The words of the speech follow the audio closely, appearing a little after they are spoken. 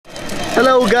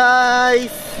Hello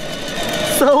guys!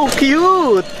 So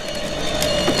cute!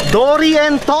 Dory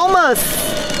and Thomas!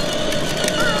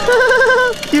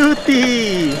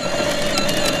 Cutie!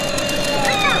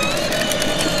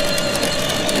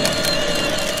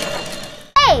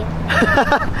 Hey!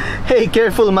 Hey,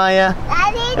 careful Maya!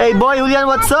 Daddy, Hey boy, Hulyan,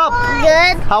 what's up?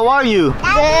 good. How are you?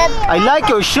 Good. I like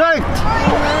your shirt!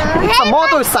 It's a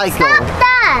motorcycle! Stop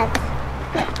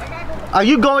that! Are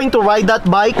you going to ride that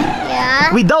bike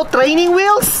Yeah. without training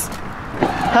wheels?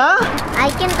 Huh? I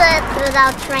can do it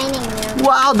without training you.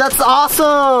 Wow, that's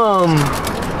awesome!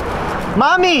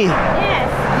 Mommy!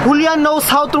 Yes. Hulyan knows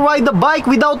how to ride the bike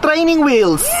without training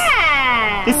wheels!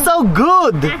 Yeah. It's so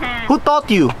good! Who taught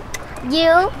you?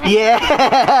 You? Yeah!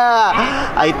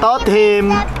 I taught him!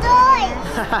 Stop toys!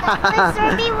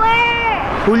 Mr. Beware!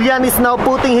 Hulyan is now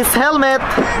putting his helmet!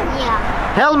 Yeah.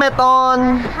 Helmet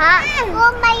on! Huh?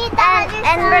 Oh my God!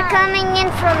 And we're coming in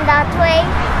from that way.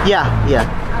 Yeah, yeah.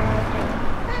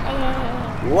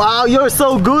 Wow, you're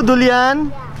so good,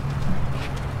 Hulyan!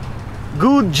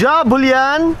 Good job,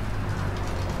 Hulyan!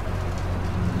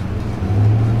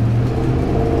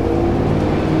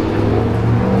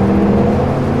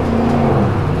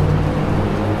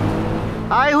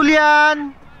 Hi,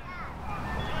 Hulyan!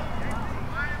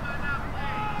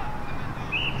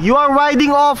 You are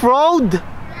riding off-road?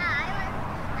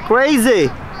 Crazy!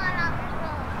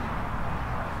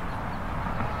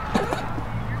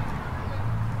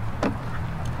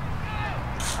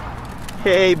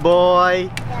 Hey, boy!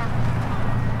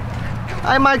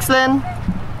 Hi, Markslen!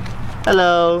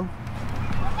 Hello!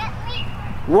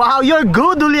 Wow, you're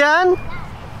good, Hulyan!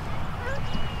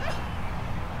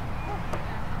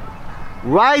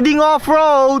 Riding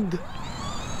off-road!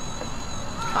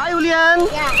 Hi, Hulyan!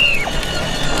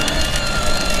 Yeah.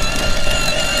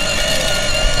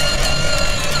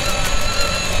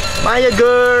 Maya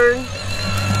girl!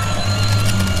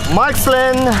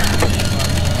 Markslen!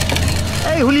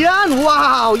 Hey, Hulyan!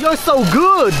 Wow, you're so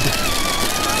good!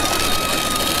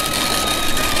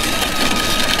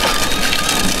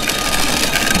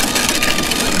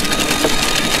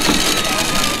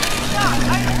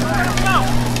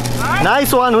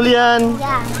 Nice one, Hulyan!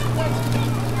 Yeah.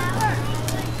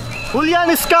 Hulyan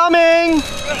is coming!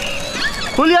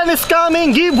 Hulyan is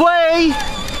coming! Give way!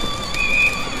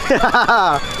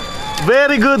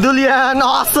 Very good, Hulyan!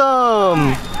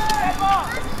 Awesome!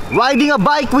 Riding a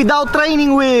bike without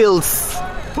training wheels!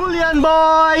 Hulyan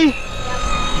boy!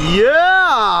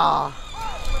 Yeah!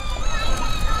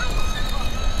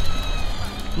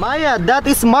 Maya, that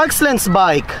is Markslen's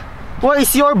bike. Where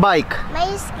is your bike? My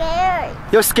scared.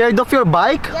 You're scared of your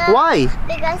bike? Yeah. Why?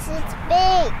 Because it's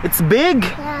big. It's big?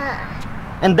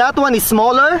 Yeah. And that one is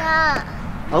smaller? Yeah.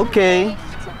 Okay.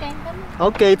 It's okay.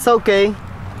 Okay, it's okay.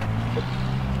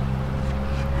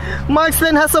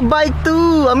 Markslen has a bike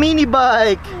too, a mini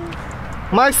bike.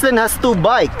 Markslen has two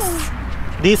bikes.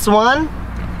 This one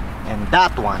and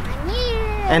that one.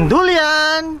 Yeah. And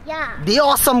Hulyan, Yeah. the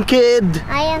awesome kid.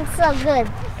 I am so good.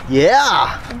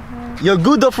 Yeah. You're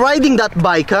good of riding that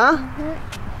bike, huh?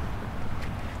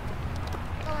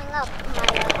 Going up,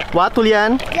 Maya. What,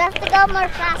 Hulyan? You have to go more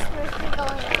faster if you're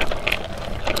going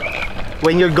up.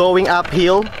 When you're going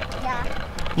uphill, Yeah.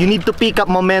 you need to pick up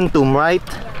momentum, right?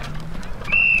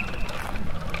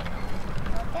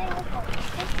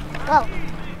 Go.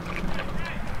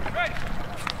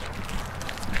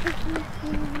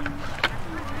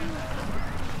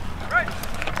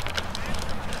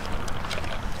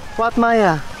 What,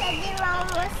 Maya? Daddy, we're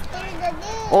almost there,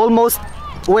 Daddy. Almost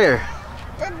where?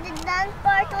 The done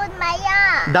part with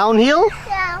Maya. Downhill?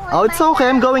 Yeah, with Oh, it's Maya. okay.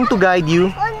 I'm going to guide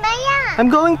you. With Maya. I'm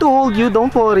going to hold you.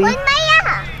 Don't worry. With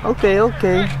Maya. Okay,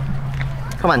 okay.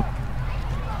 Come on.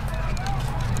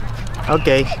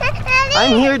 Okay. Daddy.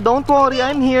 I'm here. Don't worry.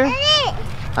 I'm here. Daddy.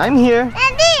 I'm here.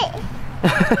 Daddy.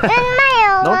 With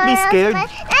Maya. Don't be scared.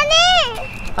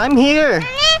 Daddy. I'm here.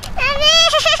 Daddy.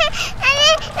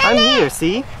 Daddy. I'm here.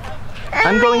 See?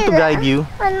 I'm going to guide you.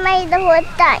 With Maya the whole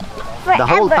time. Forever. The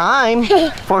whole time.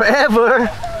 Forever.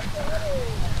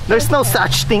 There's no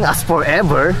such thing as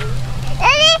forever.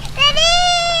 Daddy.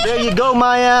 Daddy. There you go,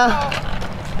 Maya.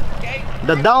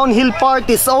 The downhill part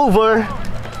is over.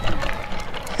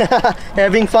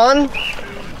 Having fun?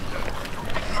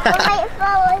 I might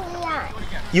follow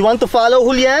Hulyan. You want to follow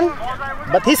Hulyan?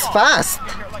 But he's fast.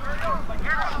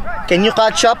 Can you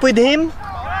catch up with him?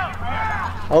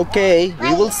 Okay,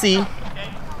 we will see.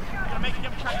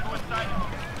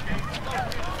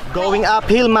 Going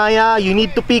uphill, Maya, you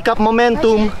need to pick up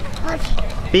momentum.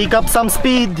 Pick up some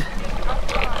speed.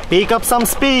 Pick up some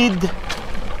speed.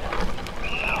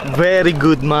 Very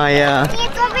good, Maya.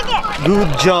 It's over there.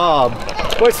 Good job.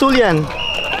 Where's Hulyan?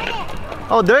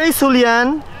 Oh, there is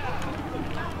Hulyan.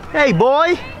 Hey,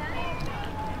 boy.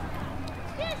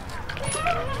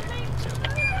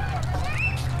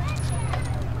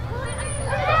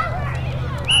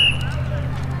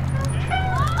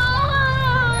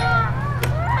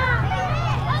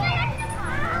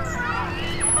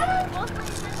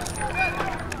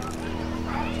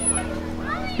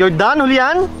 You're done,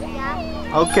 Hulyan?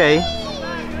 Yeah. Okay.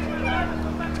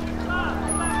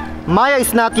 Maya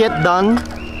is not yet done.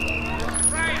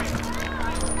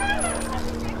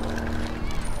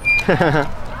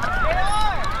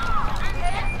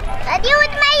 Daddy,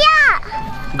 with Maya.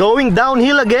 Going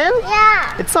downhill again?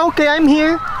 Yeah. It's okay, I'm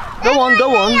here. Go on, go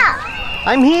on. Maya.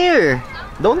 I'm here.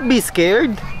 Don't be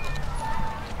scared.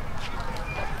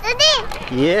 Daddy.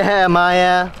 Yeah,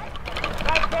 Maya.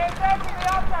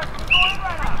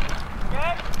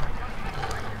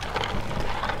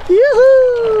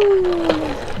 Yoo-hoo!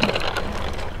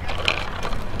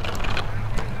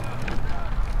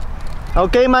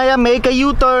 Okay, Maya, make a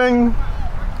U-turn.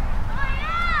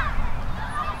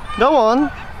 Go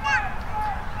on.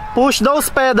 Push those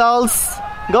pedals.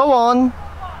 Go on.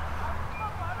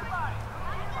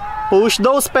 Push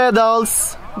those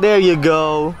pedals. There you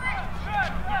go.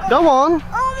 Go on.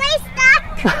 Oh, my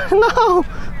stuck. No,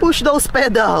 push those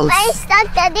pedals. My stuck,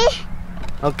 Daddy.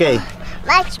 Okay.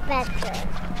 Much better.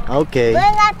 Okay.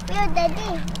 Going up here,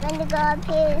 Daddy. When you go up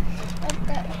here.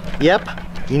 Yep.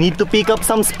 You need to pick up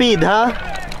some speed, huh?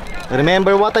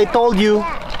 Remember what I told you.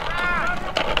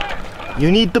 You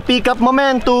need to pick up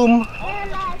momentum.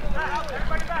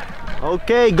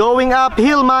 Okay, going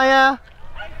uphill, Maya.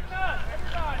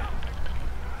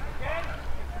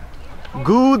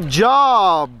 Good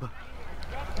job.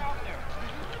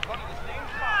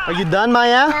 Are you done,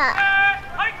 Maya? Yeah.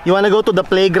 You wanna go to the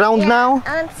playground now?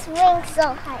 And swing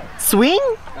so high. Swing?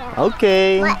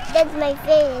 Okay. What? That's my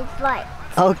favorite part.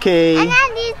 Okay. And how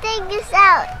do you take this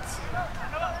out?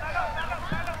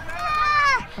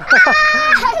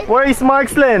 Where is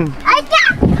Markslin? I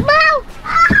can't move!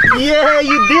 Yeah,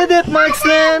 you did it,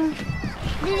 Markslin.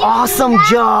 Awesome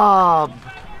job.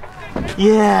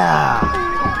 Yeah.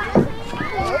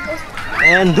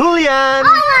 And Hulyan.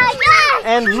 Oh my God!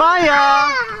 And Maya.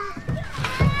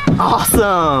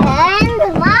 Awesome. And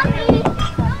Mommy.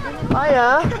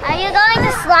 Maya, Are you going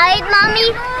to slide,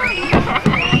 Mommy?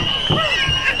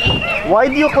 why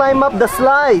do you climb up the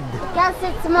slide? Because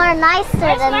it's more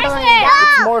nicer than doing that.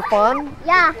 It's more fun.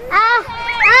 Yeah.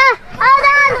 Hold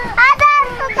on.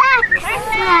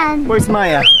 Man. Where's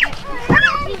Maya? She's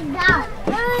down.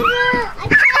 I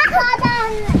can't hold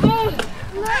on.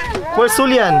 Where's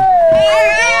Hulyan?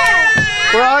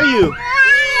 Where are you?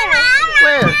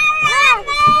 Where?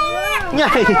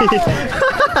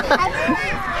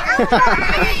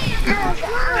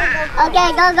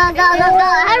 Okay, go.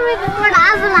 Hurry before the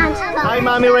avalanche comes. Hi,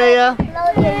 Mommy Rhea.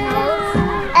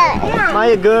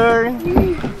 Maya girl.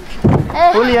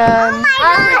 Hulyan.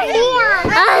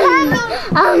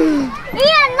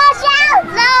 Ian, watch out!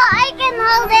 No, I can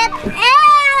hold it.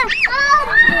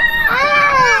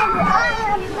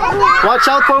 Watch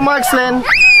out for Markslin.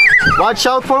 Watch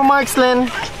out for Markslin.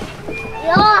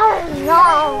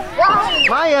 No.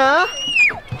 Maya.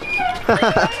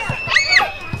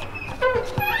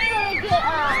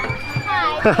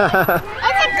 Is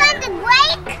it going to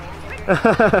break?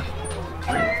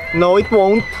 No, it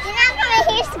won't. You're not going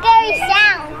to hear scary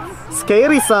sounds.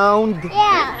 Scary sound.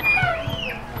 Yeah.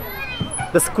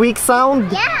 The squeak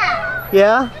sound. Yeah.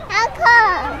 Yeah. How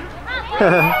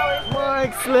come?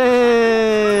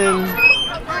 Markslin.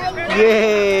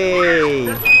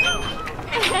 Yay.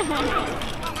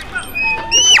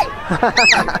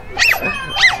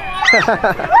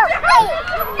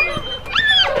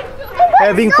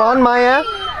 Having fun, Maya?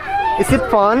 Is it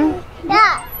fun?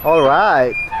 Yeah. All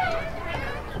right.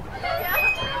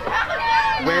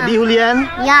 Ready, Hulyan?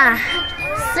 Yeah.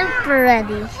 Super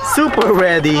ready. Super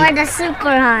ready. For the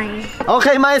super high.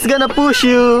 Okay, Maya's gonna push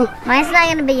you. Mine's not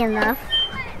gonna be enough.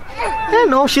 I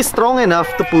know, she's strong enough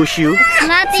to push you. It's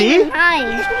not See? even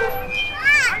high.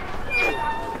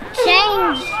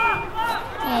 Change.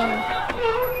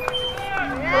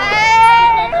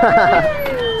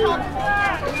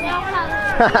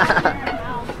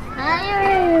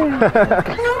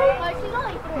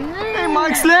 Hey,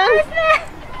 Markslin.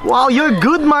 Wow, you're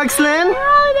good, Markslin.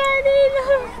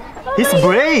 He's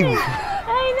brave.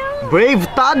 Brave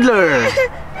toddler.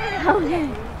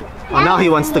 Oh, now he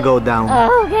wants to go down.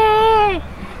 Okay.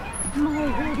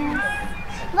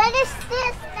 What is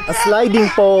this? A sliding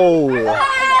pole.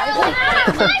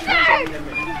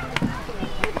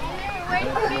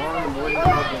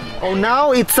 Oh,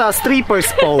 now it's a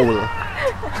stripper's pole.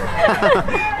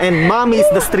 And mommy is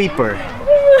the stripper.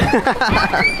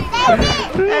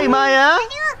 Hey, Maya.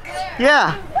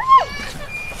 Yeah.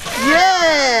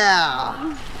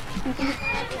 Yeah.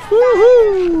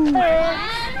 Woohoo.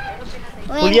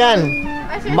 Hulyan,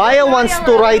 Maya wants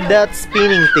to ride that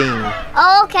spinning thing.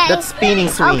 Okay. That spinning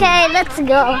swing. Okay, let's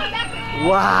go.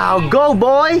 Wow, go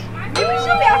boy!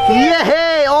 Yeah,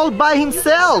 hey, all by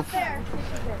himself.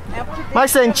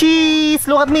 Marcin, cheese!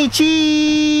 Look at me,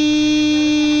 cheese!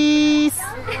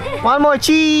 One more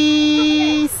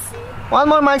cheese! One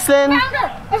more, Marcin.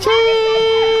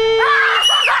 Cheese!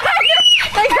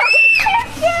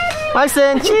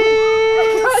 Marcin, cheese!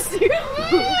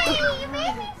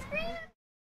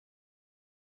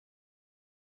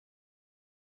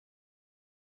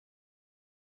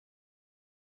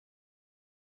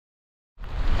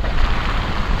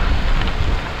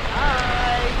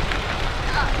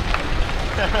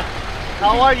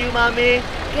 How are you, Mommy?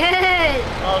 Good.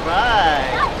 All right.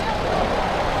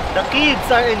 The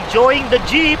kids are enjoying the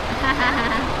Jeep.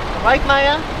 Right,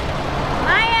 Maya?